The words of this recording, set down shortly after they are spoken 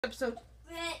Episode.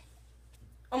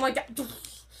 Oh my god. The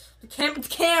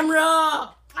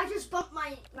camera! I just bumped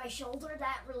my shoulder.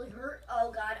 That really hurt.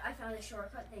 Oh god, I found a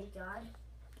shortcut, thank god.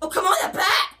 Oh, come on, that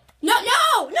bat! No!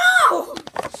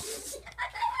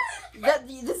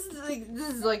 This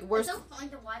is like worse. It's so fun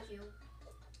to watch you.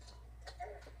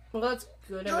 Well, that's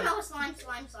good. No, slime.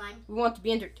 We want to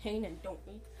be entertaining, don't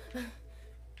we?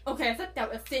 Okay, I thought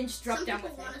that a thing just dropped down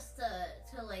with it. Some people want us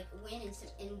to like win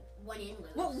in one in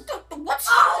lose. Well, what's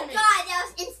oh happening? god, that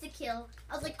was insta kill.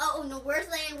 I was like, oh no, where's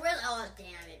land? Oh damn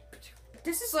it.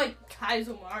 This is like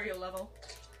Kaizo Mario level.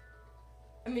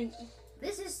 I mean,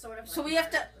 this is sort of. So like we have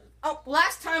to. Oh,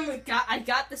 last time I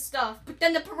got the stuff, but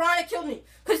then the piranha killed me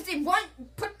because they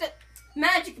put the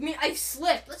magic in me. I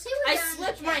slipped. Let's see what I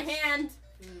slipped my hand.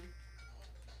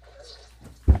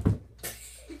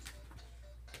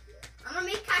 I'm gonna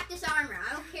make cactus armor.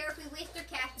 I don't care if we waste their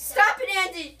cactus. Stop it,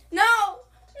 Andy! No!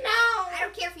 I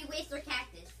don't care if we waste their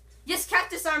cactus. Yes,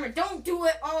 cactus armor. Don't do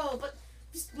it all, but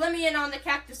just let me in on the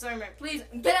cactus armor, please.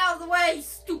 Get out of the way,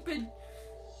 stupid.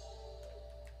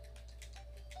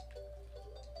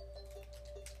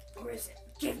 Where is it?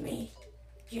 Give me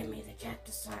the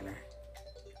cactus armor.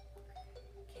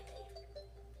 Give me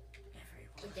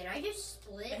everyone. Wait, did I just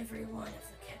split? Every one of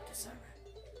the cactus armor.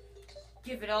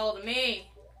 Give it all to me.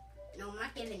 No, I'm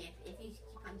not giving it. If you keep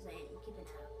on saying it, keep it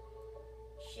up.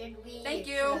 Should we? Thank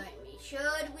you. Should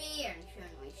we? Or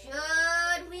shouldn't we?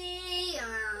 Should we?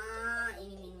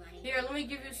 Here, let me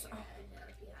give you some.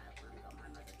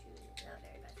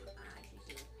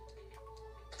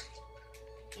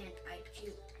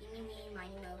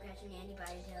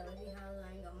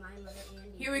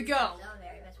 Here we go.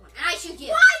 And I shoot you.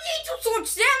 Why did you do so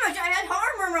much damage? I had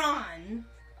armor on.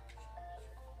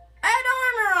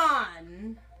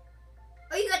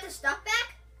 Oh, you got the stuff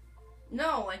back?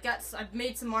 No, I've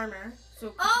made some armor.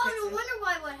 So. Oh, no wonder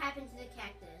what happened to the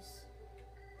cactus.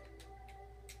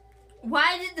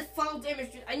 Why did the fall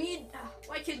damage?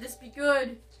 Why can't this be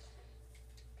good?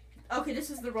 Okay, this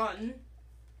is the run.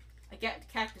 I get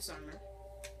cactus armor.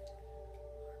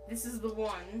 This is the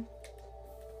one.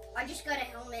 I just got a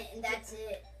helmet and that's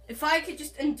it. If I could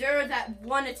just endure that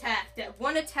one attack that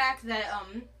where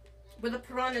the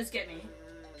piranhas get me.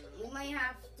 We might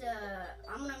have to.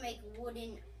 I'm gonna make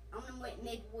wooden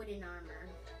armor.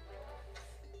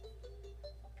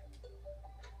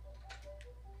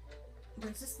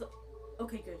 Wait, is this the?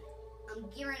 Okay, good. I'm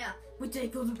gearing up. Would they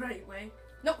go the right way?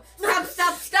 No!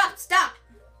 Stop!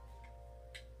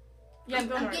 Yeah, I'm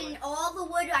going the right getting way. all the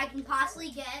wood I can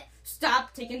possibly get.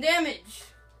 Stop taking damage.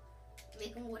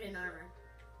 Making wooden armor.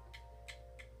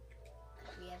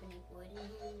 Do we have any wood in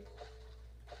here?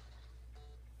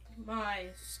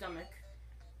 My stomach.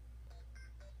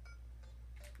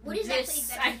 What is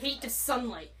this? actually I hate the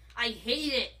sunlight. I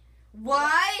hate it.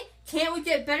 Why can't we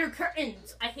get better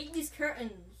curtains? I hate these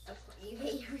curtains. You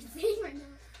hate everything right now.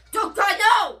 Oh God,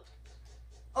 no!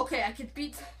 Okay, I could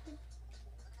beat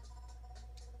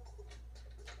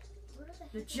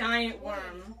the giant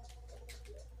worm.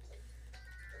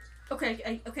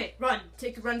 Okay, run.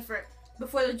 Take a run for it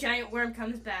before the giant worm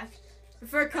comes back.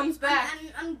 Before it comes back.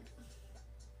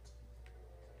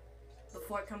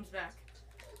 Before it comes back.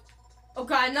 Oh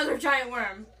God, another giant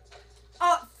worm.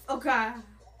 Oh God.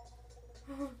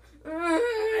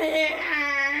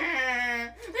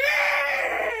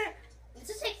 This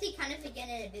is actually kind of getting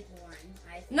a bit boring.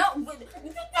 No.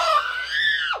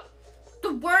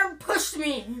 The worm pushed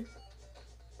me.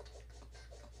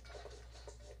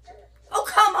 Oh,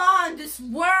 come on, this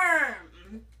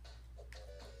worm.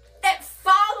 It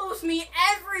follows me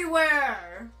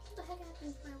everywhere. What the heck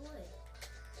happened to my wood?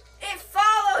 It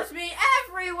follows me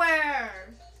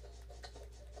everywhere.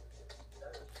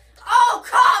 Oh,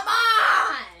 come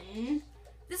on.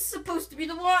 This is supposed to be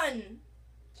the one.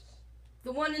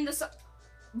 The one in the...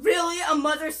 Really? A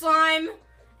mother slime?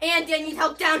 Andy, I need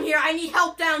help down here. I need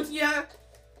help down here.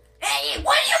 Hey,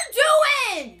 what are you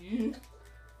doing?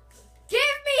 Give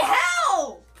me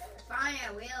help! Fine,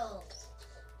 I will.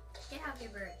 Get out here,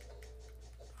 bird.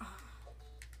 I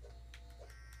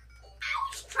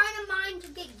was trying to mine to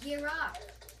get gear up.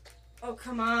 Oh,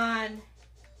 come on.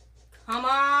 Come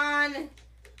on.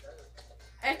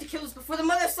 I have to kill this before the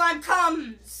mother slime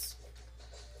comes.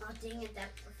 Oh, dang it. I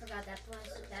forgot that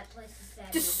place is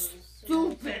bad. This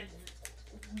stupid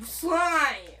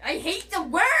slime. I hate the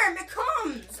worm. It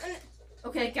comes.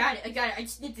 Okay, I got it. I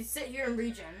just need to sit here and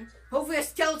regen. Hopefully a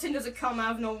skeleton doesn't come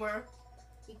out of nowhere.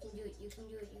 You can do it.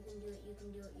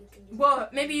 Well,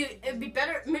 maybe it'd be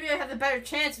better. Maybe I have a better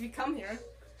chance if you come here.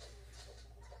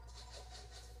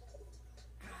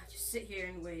 Just sit here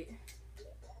and wait.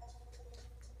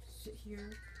 Sit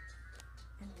here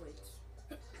and wait.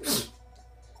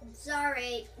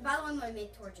 Sorry. By the way, I'm gonna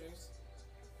make torches.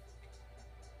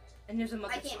 And there's a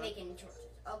mother I can't slime. make any torches.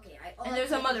 Okay, And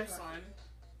there's a mother slime.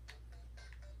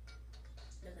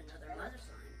 There's another mother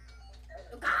slime.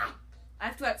 Oh God! I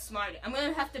have to outsmart it. I'm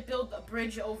gonna have to build a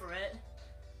bridge over it,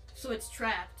 so it's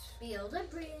trapped. Build a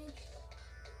bridge.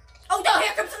 Oh no!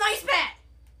 Here comes an ice bat!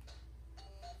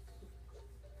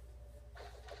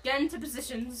 Get into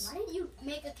positions. Why didn't you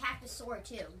make a cactus sword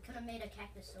too? We could have made a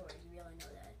cactus sword. You really know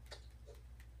that.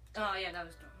 Oh yeah, that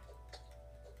was dumb.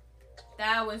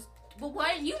 That was. Well,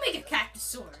 why didn't you make a cactus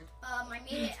sword? I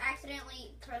made it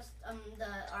accidentally pressed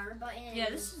the R button. Yeah,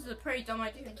 this is a pretty dumb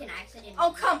idea. I can accidentally.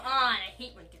 Oh come on! I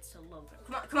hate when it gets so low.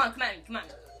 Come on, come on, come on, come on!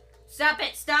 Stop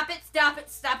it! Stop it! Stop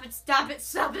it! Stop it! Stop it!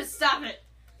 Stop it! Stop it!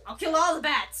 I'll kill all the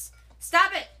bats.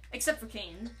 Stop it! Except for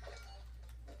Cain.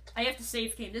 I have to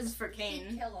save Cain. This is for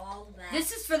Cain. Kill all the bats.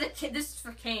 This is for the kid. This is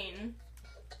for Cain.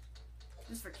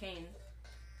 This is for Cain.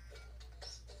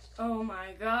 Oh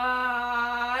my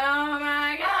god! Oh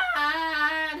my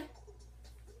god!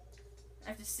 I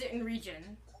have to sit in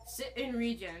region. Sit in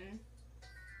region.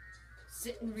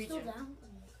 Sit in region. Still down.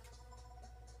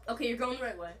 Okay, you're going the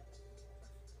right way.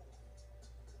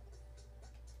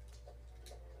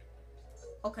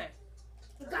 Okay.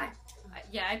 Oh God.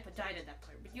 Yeah, I died at that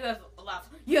part, but you have a lot.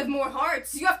 You have more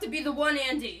hearts. You have to be the one,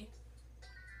 Andy.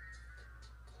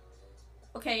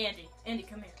 Okay, Andy. Andy,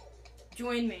 come here.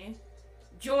 Join me.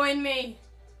 Join me.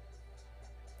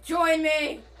 Join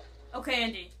me. Okay,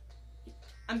 Andy.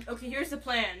 Okay. Here's the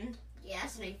plan.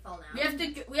 Yes, and I fall down.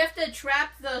 We have to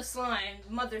trap the slime,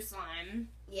 mother slime.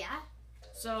 Yeah.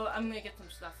 So I'm gonna get some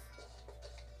stuff.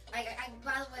 By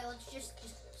the way, let's just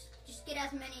get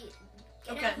as many.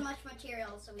 Get Okay. as much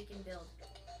material so we can build.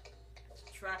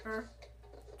 Trapper.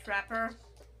 Trapper.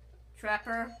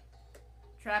 Trapper.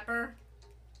 Trapper.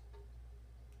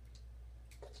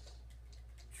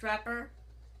 Trapper.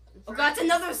 Oh god, it's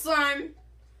another slime!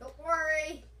 Don't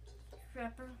worry.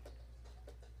 Trapper.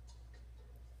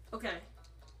 Okay.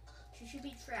 She should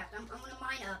be trapped. I'm gonna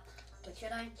mine up. But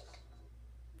should I?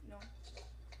 No.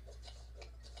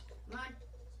 Come on.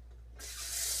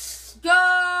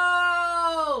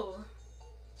 Go!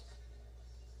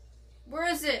 Where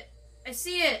is it? I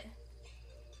see it.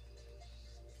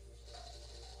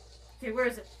 Okay, where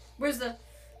is it? Where's the...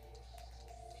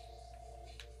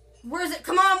 Where is it?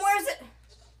 Come on, where is it?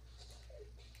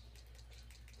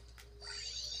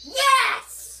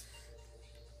 Yes!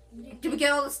 Did we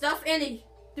get all the stuff, Andy?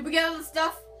 Did we get all the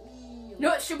stuff?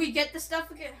 No, should we get the stuff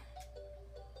again?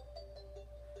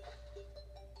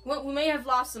 Well, we may have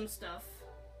lost some stuff.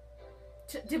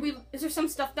 Did we? Is there some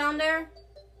stuff down there?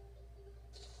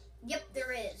 Yep,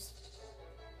 there is.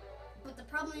 But the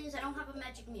problem is I don't have a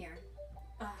magic mirror.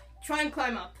 Try and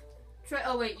climb up. Try.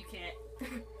 Oh wait, you can't.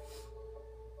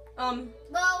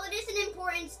 Well, it isn't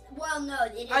important. Well, no,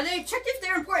 it is. Are they? Check if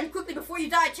they're important quickly before you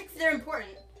die. Check if they're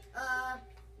important.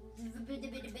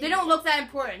 They don't look that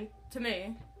important to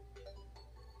me.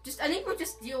 I think we'll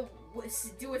just deal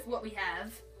with what we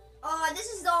have. This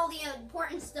is all the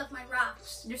important stuff. My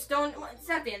rocks. Your stone. Well, it's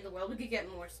not the end of the world. We could get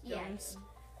more stones.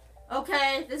 Yeah.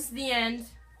 Okay, this is the end.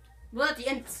 Well, at the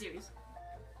end of the series.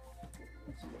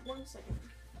 1 second.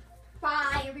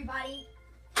 Bye, everybody.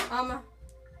 Oh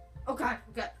god,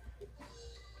 god.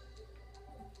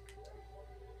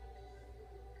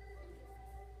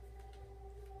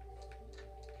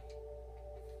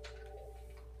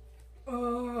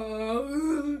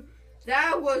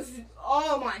 That was,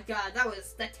 oh my god, that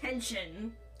was the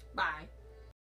tension. Bye.